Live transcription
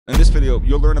In this video,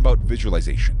 you'll learn about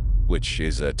visualization, which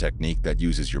is a technique that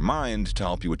uses your mind to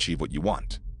help you achieve what you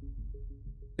want.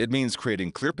 It means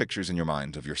creating clear pictures in your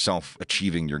mind of yourself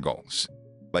achieving your goals.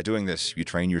 By doing this, you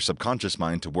train your subconscious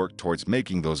mind to work towards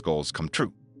making those goals come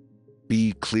true.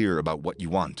 Be clear about what you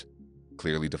want.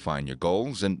 Clearly define your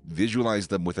goals and visualize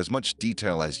them with as much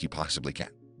detail as you possibly can.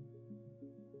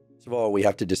 First of all, we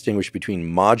have to distinguish between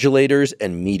modulators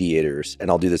and mediators, and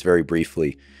I'll do this very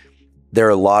briefly. There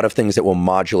are a lot of things that will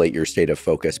modulate your state of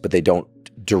focus, but they don't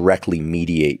directly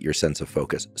mediate your sense of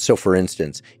focus. So for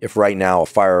instance, if right now a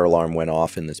fire alarm went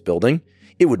off in this building,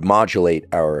 it would modulate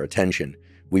our attention.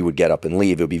 We would get up and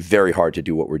leave. It would be very hard to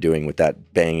do what we're doing with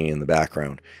that banging in the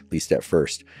background, at least at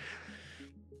first.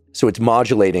 So it's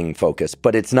modulating focus,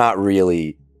 but it's not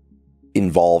really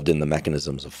involved in the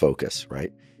mechanisms of focus,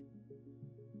 right?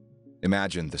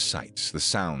 Imagine the sights, the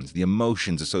sounds, the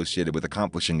emotions associated with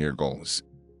accomplishing your goals.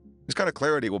 This kind of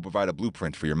clarity will provide a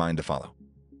blueprint for your mind to follow.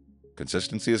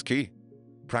 Consistency is key.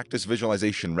 Practice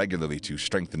visualization regularly to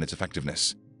strengthen its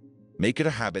effectiveness. Make it a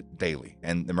habit daily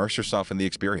and immerse yourself in the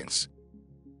experience.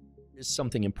 There's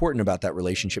something important about that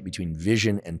relationship between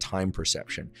vision and time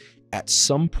perception. At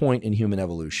some point in human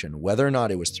evolution, whether or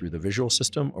not it was through the visual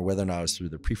system or whether or not it was through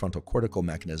the prefrontal cortical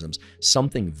mechanisms,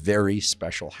 something very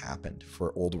special happened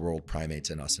for old world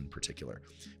primates and us in particular,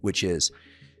 which is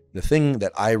the thing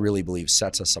that I really believe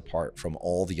sets us apart from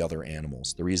all the other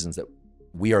animals, the reasons that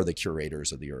we are the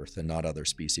curators of the earth and not other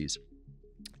species,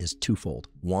 is twofold.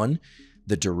 One,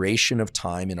 the duration of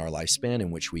time in our lifespan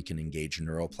in which we can engage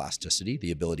neuroplasticity,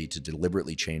 the ability to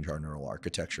deliberately change our neural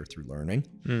architecture through learning.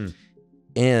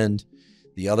 And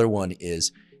the other one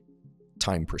is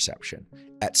time perception.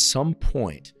 At some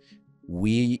point,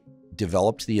 we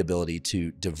developed the ability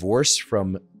to divorce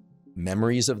from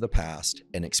memories of the past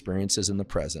and experiences in the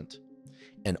present,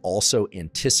 and also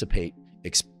anticipate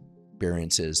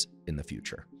experiences in the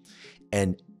future.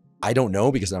 And I don't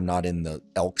know, because I'm not in the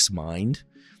elk's mind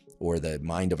or the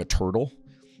mind of a turtle,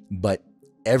 but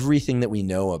everything that we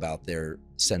know about their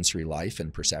sensory life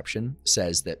and perception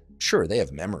says that, sure, they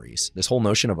have memories. This whole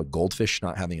notion of a goldfish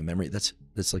not having a memory, that's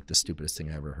like the stupidest thing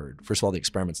I ever heard. First of all, the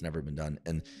experiment's never been done.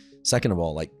 And second of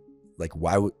all, like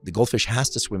why would the goldfish has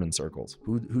to swim in circles?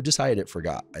 Who decided it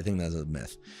forgot? I think that's a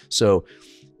myth. So,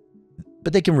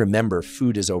 but they can remember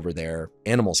food is over there.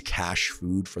 Animals cache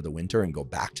food for the winter and go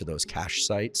back to those cache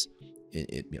sites.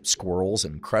 Squirrels,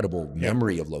 incredible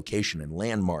memory of location and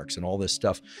landmarks and all this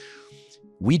stuff.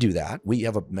 We do that. We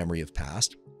have a memory of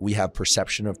past. We have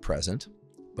perception of present,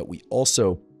 but we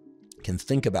also can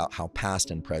think about how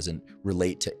past and present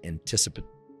relate to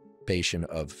anticipation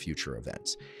of future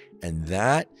events. And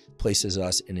that places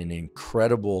us in an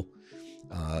incredible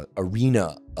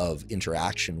arena of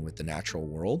interaction with the natural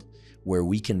world where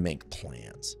we can make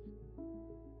plans.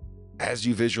 As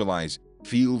you visualize,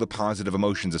 feel the positive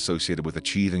emotions associated with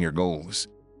achieving your goals,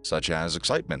 such as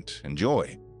excitement and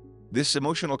joy. This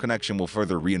emotional connection will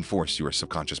further reinforce your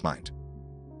subconscious mind.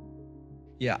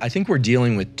 Yeah, I think we're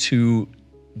dealing with two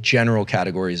general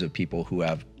categories of people who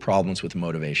have problems with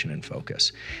motivation and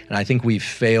focus. And I think we've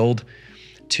failed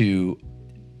to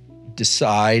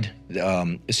I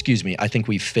think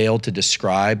we failed to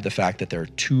describe the fact that there are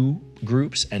two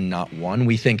groups and not one.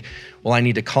 We think, well, I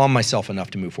need to calm myself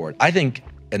enough to move forward. I think,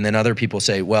 and then other people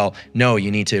say, well, no,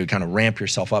 you need to kind of ramp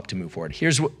yourself up to move forward.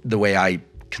 Here's the way I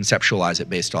conceptualize it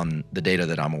based on the data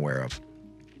that I'm aware of.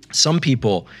 Some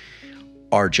people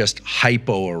are just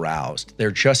hypo-aroused.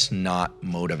 They're just not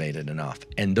motivated enough.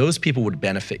 And those people would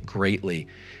benefit greatly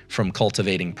from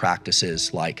cultivating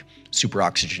practices like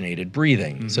superoxygenated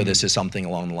breathing. So this is something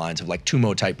along the lines of like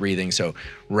Tumo type breathing. So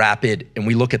rapid, and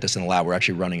we look at this in the lab, we're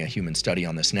actually running a human study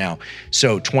on this now.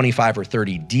 So 25 or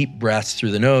 30 deep breaths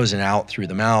through the nose and out through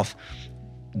the mouth,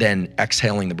 then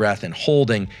exhaling the breath and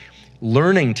holding,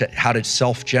 learning how to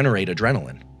self-generate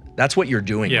adrenaline. That's what you're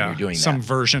doing when you're doing that. Some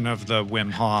version of the Wim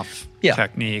Hof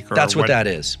technique. Or that's what that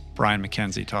is. Brian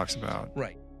McKenzie talks about.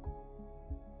 Right.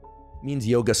 It means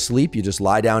yoga sleep. You just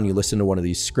lie down, you listen to one of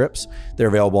these scripts. They're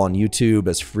available on YouTube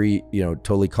as free,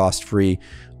 totally cost-free.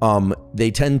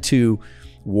 They tend to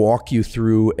walk you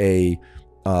through a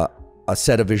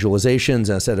set of visualizations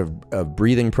and a set of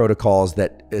breathing protocols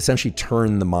that essentially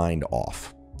turn the mind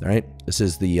off. All right. This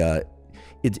is it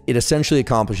essentially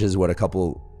accomplishes what a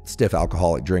couple stiff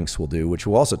alcoholic drinks will do, which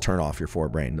will also turn off your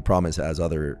forebrain. The problem is it has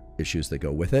other issues that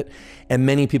go with it. And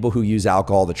many people who use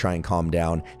alcohol to try and calm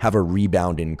down have a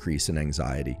rebound increase in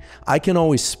anxiety. I can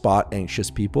always spot anxious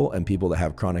people and people that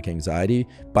have chronic anxiety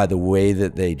by the way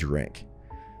that they drink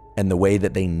and the way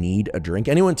that they need a drink.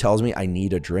 Anyone tells me I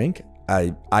need a drink,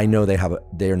 I know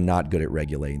they're not good at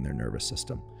regulating their nervous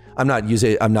system. I'm not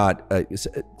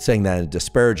saying that in a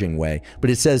disparaging way, but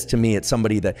it says to me, it's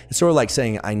somebody that, it's sort of like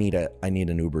saying, I need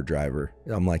an Uber driver.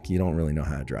 I'm like, you don't really know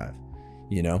how to drive,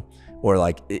 you know? Or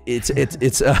like, it's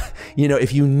you know,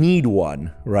 if you need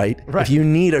one, right? If you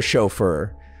need a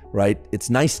chauffeur, right? It's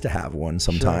nice to have one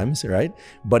sometimes, right?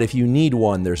 But if you need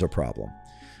one, there's a problem,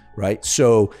 right?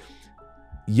 So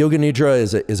Yoga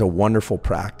Nidra is a wonderful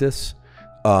practice.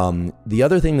 The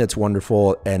other thing that's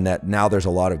wonderful, and that now there's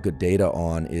a lot of good data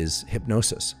on, is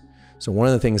hypnosis. So one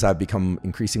of the things I've become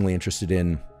increasingly interested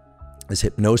in is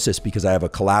hypnosis, because I have a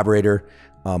collaborator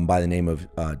by the name of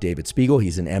David Spiegel.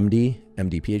 He's an MD,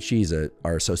 PhD. He's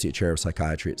our associate chair of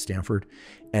psychiatry at Stanford.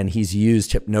 And he's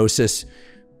used hypnosis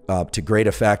to great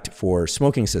effect for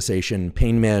smoking cessation,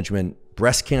 pain management.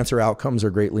 Breast cancer outcomes are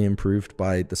greatly improved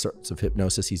by the sorts of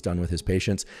hypnosis he's done with his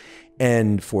patients,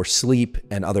 and for sleep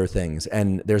and other things.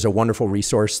 And there's a wonderful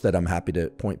resource that I'm happy to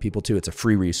point people to. It's a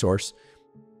free resource.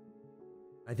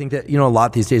 I think that, you know, a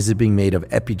lot these days is being made of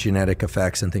epigenetic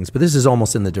effects and things, but this is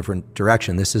almost in the different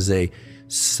direction. This is a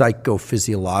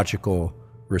psychophysiological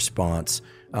response.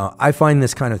 I find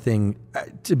this kind of thing,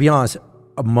 to be honest,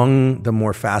 among the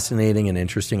more fascinating and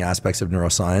interesting aspects of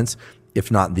neuroscience, if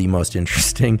not the most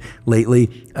interesting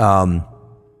lately.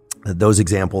 Those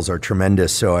examples are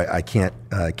tremendous, so I can't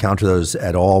counter those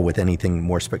at all with anything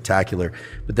more spectacular.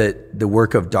 But the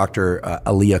work of Dr.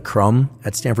 Aliyah Crum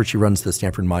at Stanford, she runs the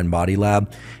Stanford Mind Body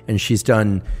Lab, and she's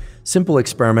done simple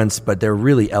experiments, but they're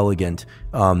really elegant,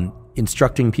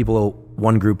 instructing people,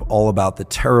 one group, all about the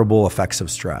terrible effects of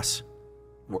stress.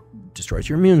 Destroys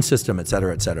your immune system, et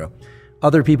cetera, et cetera.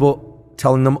 Other people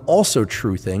telling them also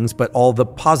true things, but all the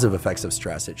positive effects of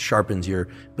stress. It sharpens your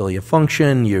ability to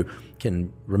function, you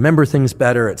can remember things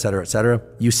better, et cetera, et cetera.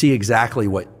 You see exactly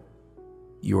what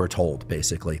you are told,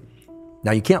 basically.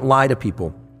 Now, you can't lie to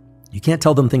people. You can't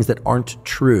tell them things that aren't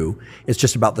true. It's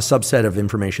just about the subset of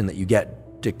information that you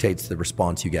get dictates the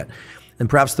response you get. And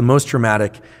perhaps the most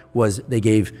dramatic was they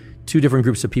gave two different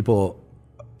groups of people,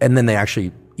 and then they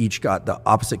actually each got the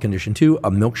opposite condition too, a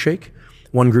milkshake.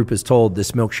 One group is told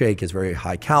this milkshake is very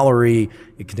high calorie,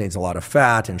 it contains a lot of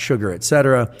fat and sugar, et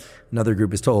cetera. Another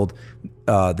group is told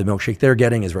the milkshake they're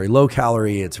getting is very low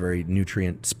calorie, it's very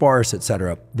nutrient sparse, et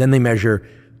cetera. Then they measure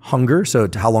hunger, so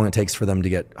how long it takes for them to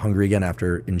get hungry again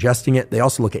after ingesting it. They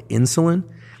also look at insulin,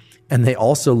 and they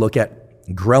also look at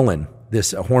ghrelin,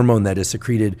 this hormone that is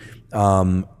secreted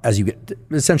as you get,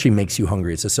 essentially makes you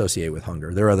hungry. It's associated with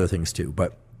hunger. There are other things too,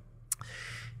 but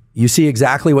you see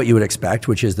exactly what you would expect,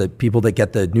 which is that people that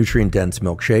get the nutrient-dense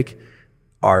milkshake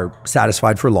are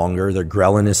satisfied for longer, their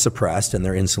ghrelin is suppressed, and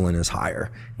their insulin is higher.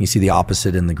 You see the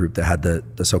opposite in the group that had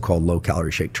the so-called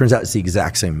low-calorie shake. Turns out it's the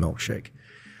exact same milkshake.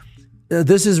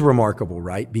 This is remarkable,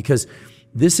 right? Because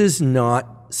this is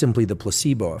not simply the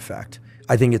placebo effect.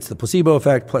 I think it's the placebo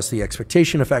effect plus the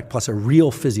expectation effect plus a real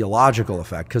physiological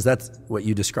effect, because that's what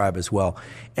you describe as well.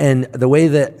 And the way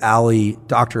that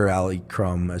Dr. Aliyah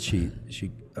Crum, as she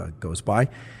goes by,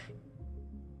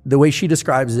 the way she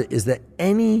describes it is that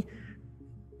any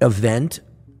event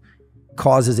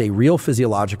causes a real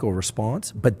physiological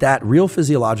response, but that real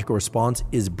physiological response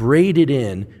is braided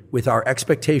in with our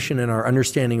expectation and our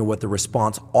understanding of what the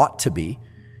response ought to be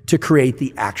to create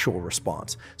the actual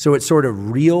response. So it's sort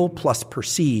of real plus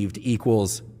perceived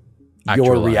equals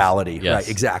your reality. Yes. Right,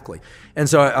 exactly. And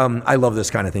so I love this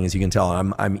kind of thing, as you can tell.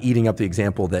 I'm eating up the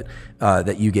example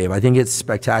that you gave. I think it's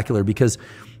spectacular because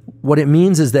what it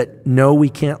means is that, no, we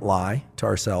can't lie to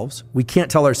ourselves. We can't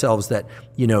tell ourselves that,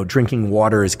 you know, drinking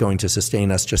water is going to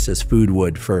sustain us just as food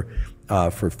would for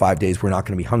 5 days. We're not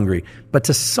going to be hungry. But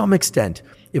to some extent,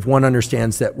 if one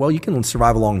understands that, well, you can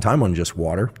survive a long time on just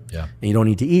water, and you don't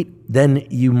need to eat, then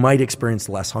you might experience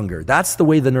less hunger. That's the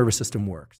way the nervous system works.